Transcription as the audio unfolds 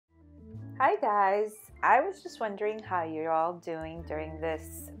Hi guys, I was just wondering how you're all doing during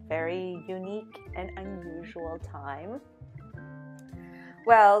this very unique and unusual time.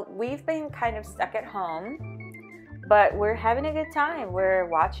 Well, we've been kind of stuck at home, but we're having a good time. We're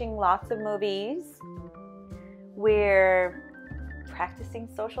watching lots of movies. We're practicing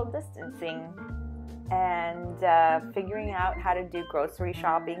social distancing and figuring out how to do grocery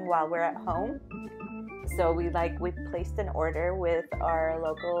shopping while we're at home. So we placed an order with our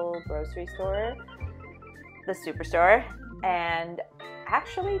local grocery store, the Superstore, and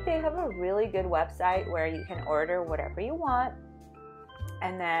actually they have a really good website where you can order whatever you want,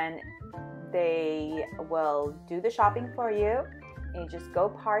 and then they will do the shopping for you. You just go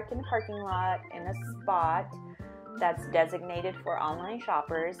park in the parking lot in a spot that's designated for online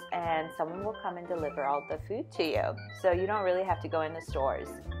shoppers, and someone will come and deliver all the food to you. So you don't really have to go in the stores.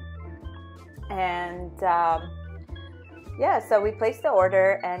 And so we placed the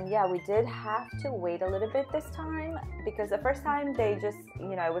order, and we did have to wait a little bit this time, because the first time they just,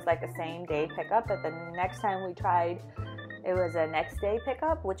 it was like a same day pickup, but the next time we tried, it was a next day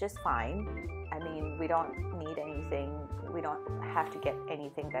pickup, which is fine. I mean, we don't need anything, we don't have to get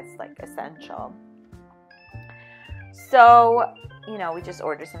anything that's like essential. So, we just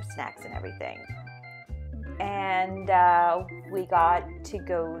ordered some snacks and everything. And we got to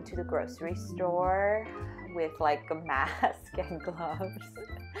go to the grocery store with like a mask and gloves.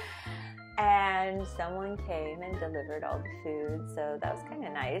 And someone came and delivered all the food, so that was kind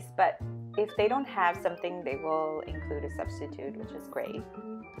of nice. But if they don't have something, they will include a substitute, which is great.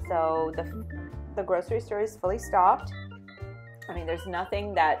 So the grocery store is fully stocked. I mean, there's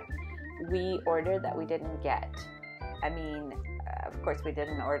nothing that we ordered that we didn't get. I mean, of course, we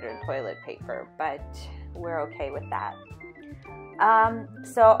didn't order toilet paper, but we're okay with that.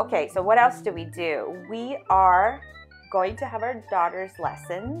 So what else do? We are going to have our daughter's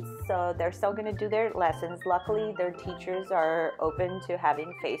lessons, so they're still going to do their lessons. Luckily, their teachers are open to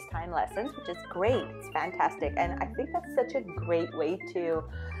having FaceTime lessons, which is great. It's fantastic, and I think that's such a great way to,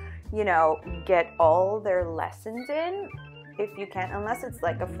 get all their lessons in, if you can, unless it's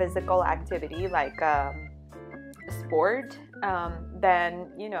like a physical activity, like sport, then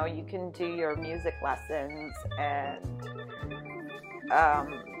you can do your music lessons and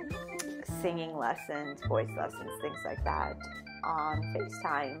singing lessons, voice lessons, things like that on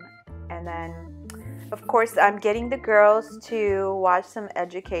FaceTime. And then of course I'm getting the girls to watch some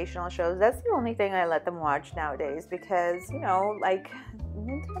educational shows. That's the only thing I let them watch nowadays, because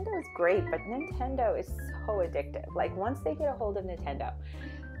Nintendo is great, but Nintendo is so addictive. Like, once they get a hold of Nintendo,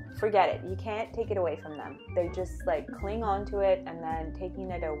 forget it. You can't take it away from them. They just cling on to it, and then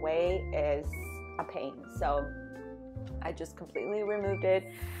taking it away is a pain. So I just completely removed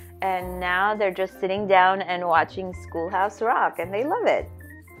it, and now they're just sitting down and watching Schoolhouse Rock, and they love it.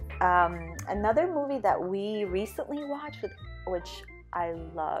 Another movie that we recently watched, which I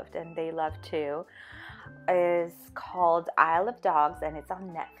loved and they loved too, is called Isle of Dogs, and it's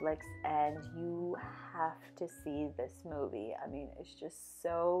on Netflix, and you have to see this movie. I mean, it's just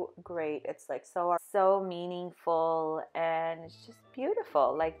so great. It's so meaningful, and it's just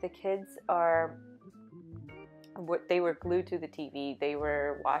beautiful. Like, the kids they were glued to the TV. They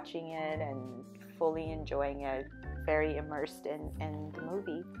were watching it and fully enjoying it, very immersed in the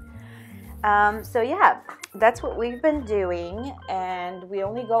movie. That's what we've been doing, and we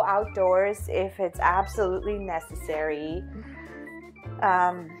only go outdoors if it's absolutely necessary.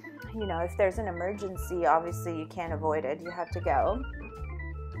 If there's an emergency, obviously you can't avoid it, you have to go.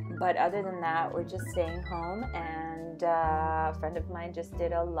 But other than that, we're just staying home, and a friend of mine just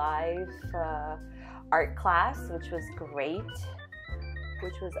did a live art class, which was great,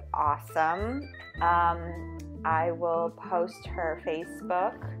 which was awesome. I will post her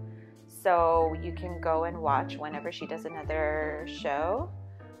Facebook, so you can go and watch whenever she does another show.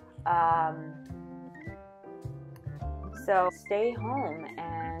 So stay home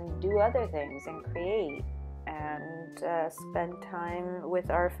and do other things and create and spend time with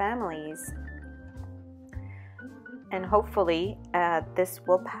our families. And hopefully this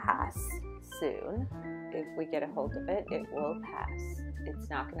will pass soon. If we get a hold of it, it will pass. It's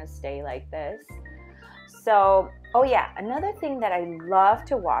not going to stay like this. So, another thing that I love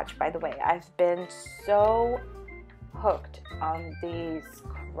to watch, by the way, I've been so hooked on these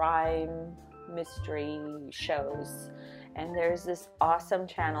crime mystery shows, and there's this awesome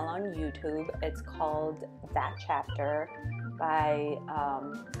channel on YouTube. It's called That Chapter by,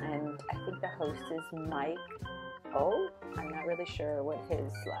 and I think the host is Mike O. I'm not really sure what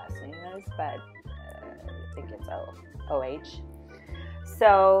his last name is, but I think it's O-H.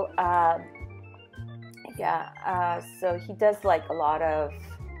 So, so he does a lot of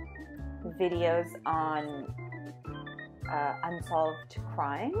videos on unsolved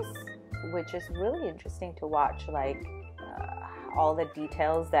crimes, which is really interesting to watch, like all the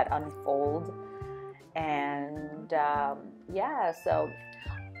details that unfold. And yeah, so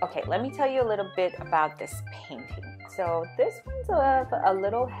okay, let me tell you a little bit about this painting. So this one's of a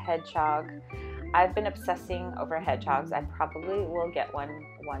little hedgehog. I've been obsessing over hedgehogs. I probably will get one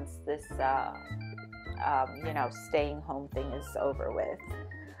once this staying home thing is over with.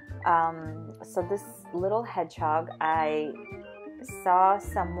 So this little hedgehog, I saw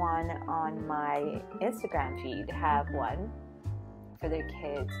someone on my Instagram feed have one for their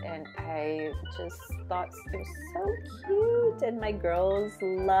kids, and I just thought it was so cute, and my girls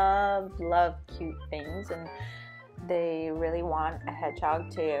love cute things, and they really want a hedgehog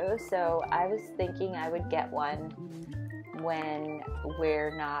too. So I was thinking I would get one when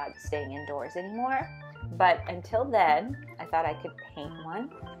we're not staying indoors anymore. But until then, I thought I could paint one,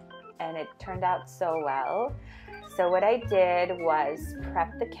 and it turned out so well. So what I did was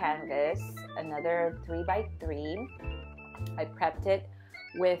prep the canvas, another 3x3. I prepped it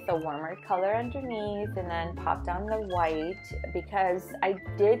with a warmer color underneath, and then popped on the white, because I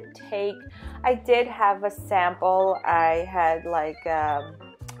did have a sample. I had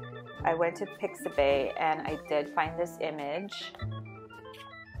I went to Pixabay and I did find this image,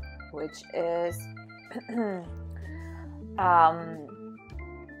 which is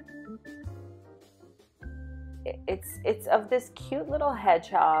it's of this cute little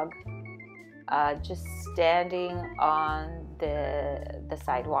hedgehog just standing on the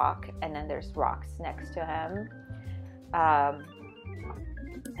sidewalk, and then there's rocks next to him.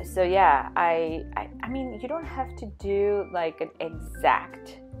 So yeah, I mean, you don't have to do like an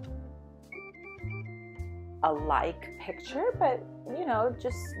exact alike picture, but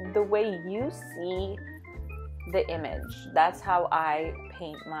just the way you see the image, that's how I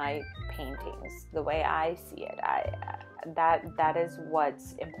paint my paintings, the way I see it. That is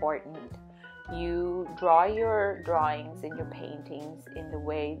what's important. You draw your drawings and your paintings in the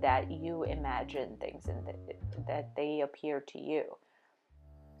way that you imagine things and that they appear to you.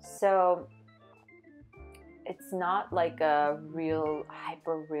 So it's not like a real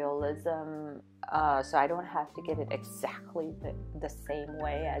hyper-realism, so I don't have to get it exactly the same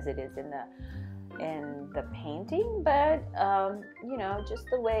way as it is in the painting, but just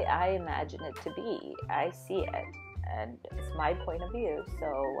the way I imagine it to be. I see it, and it's my point of view.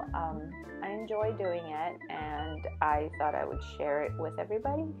 So I enjoy doing it, and I thought I would share it with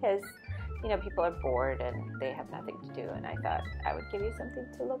everybody, because people are bored and they have nothing to do, and I thought I would give you something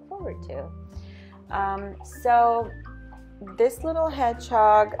to look forward to. So this little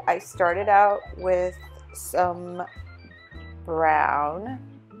hedgehog, I started out with some brown,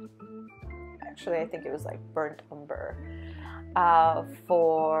 actually I think it was like burnt umber,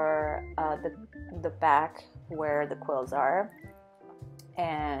 for the back where the quills are,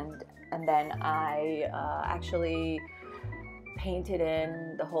 and then I actually painted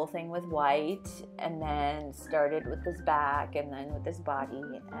in the whole thing with white, and then started with this back and then with this body,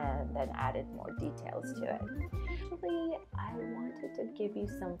 and then added more details to it. Actually, I wanted to give you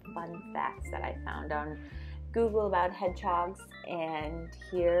some fun facts that I found on Google about hedgehogs, and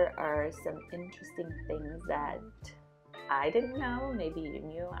here are some interesting things that I didn't know. Maybe you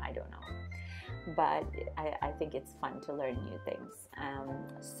knew, I don't know, but I think it's fun to learn new things.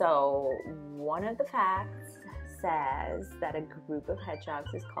 So one of the facts says that a group of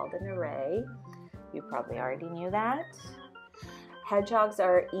hedgehogs is called an array. You probably already knew that. Hedgehogs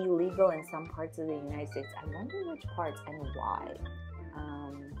are illegal in some parts of the United States. I wonder which parts and why.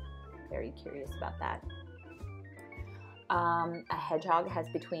 Very curious about that. A hedgehog has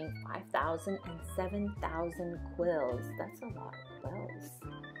between 5,000 and 7,000 quills. That's a lot of quills.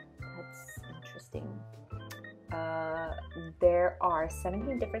 That's interesting. There are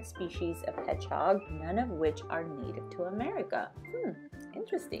 17 different species of hedgehog, none of which are native to America.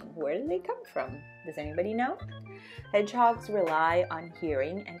 Interesting. Where do they come from? Does anybody know? Hedgehogs rely on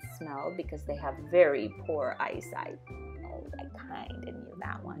hearing and smell because they have very poor eyesight. Oh, I kind of knew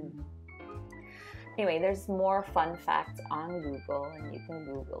that one. Anyway, there's more fun facts on Google, and you can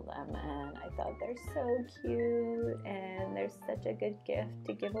Google them, and I thought they're so cute, and they're such a good gift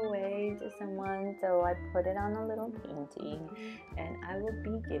to give away to someone, so I put it on a little painting, and I will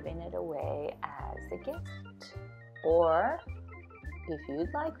be giving it away as a gift. Or, if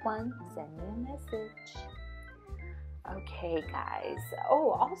you'd like one, send me a message. Okay, guys. Oh,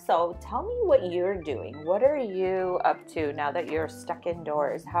 also, tell me what you're doing. What are you up to now that you're stuck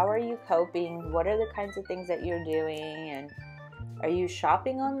indoors? How are you coping? What are the kinds of things that you're doing? And are you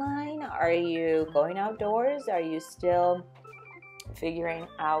shopping online? Are you going outdoors? Are you still figuring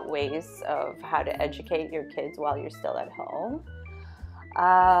out ways of how to educate your kids while you're still at home.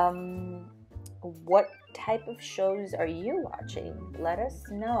 What type of shows are you watching? Let us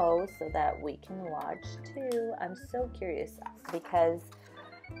know so that we can watch too. I'm so curious because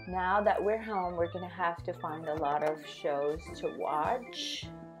now that we're home, we're gonna have to find a lot of shows to watch,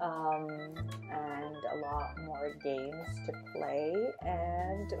 and a lot more games to play,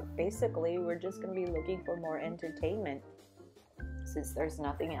 and basically we're just gonna be looking for more entertainment since there's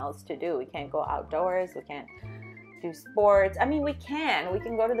nothing else to do. We can't go outdoors, we can't do sports. I mean, we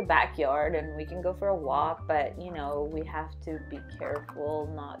can go to the backyard and we can go for a walk, but you know, we have to be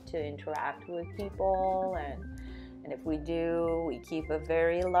careful not to interact with people, and if we do, we keep a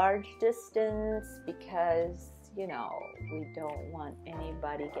very large distance because, you know, we don't want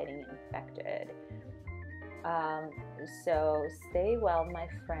anybody getting infected. So stay well, my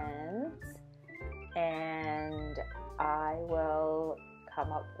friends, and I will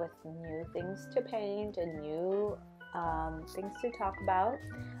come up with new things to paint and new things to talk about.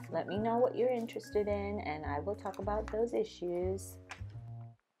 Let me know what you're interested in, and I will talk about those issues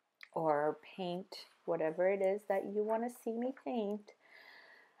or paint whatever it is that you want to see me paint.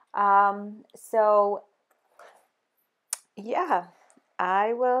 So yeah,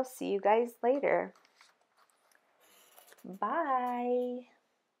 I will see you guys later. Bye.